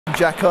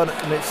Jack Hunt,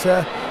 and it's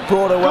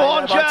brought away. Go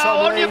on,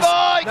 Joao, on your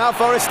bike! Now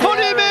Forestier. Put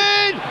him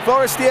in!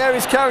 Forestier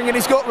is carrying and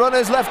he's got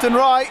runners left and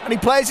right, and he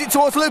plays it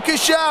towards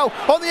Lucas Joao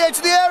on the edge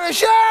of the area.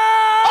 Joao!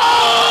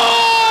 Oh!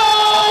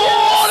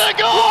 Yes! What a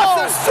goal!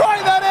 What a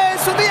strike that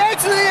is from the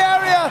edge of the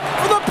area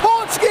for the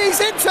Portuguese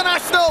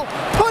international,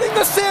 putting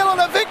the seal on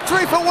a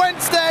victory for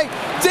Wednesday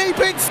deep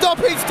in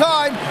stoppage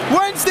time.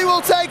 Wednesday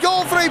will take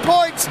all 3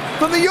 points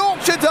from the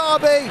Yorkshire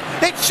derby.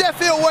 It's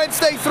Sheffield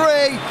Wednesday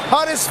 3,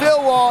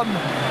 Huddersfield 1.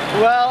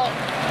 Well,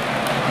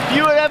 if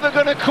you were ever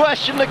going to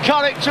question the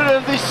character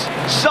of this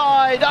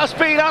side, that's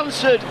been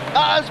answered.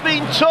 That has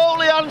been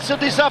totally answered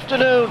this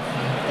afternoon.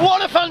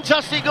 What a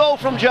fantastic goal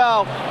from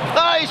Joao.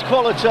 That is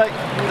quality.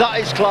 That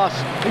is class.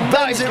 He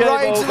bends it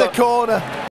right into the corner.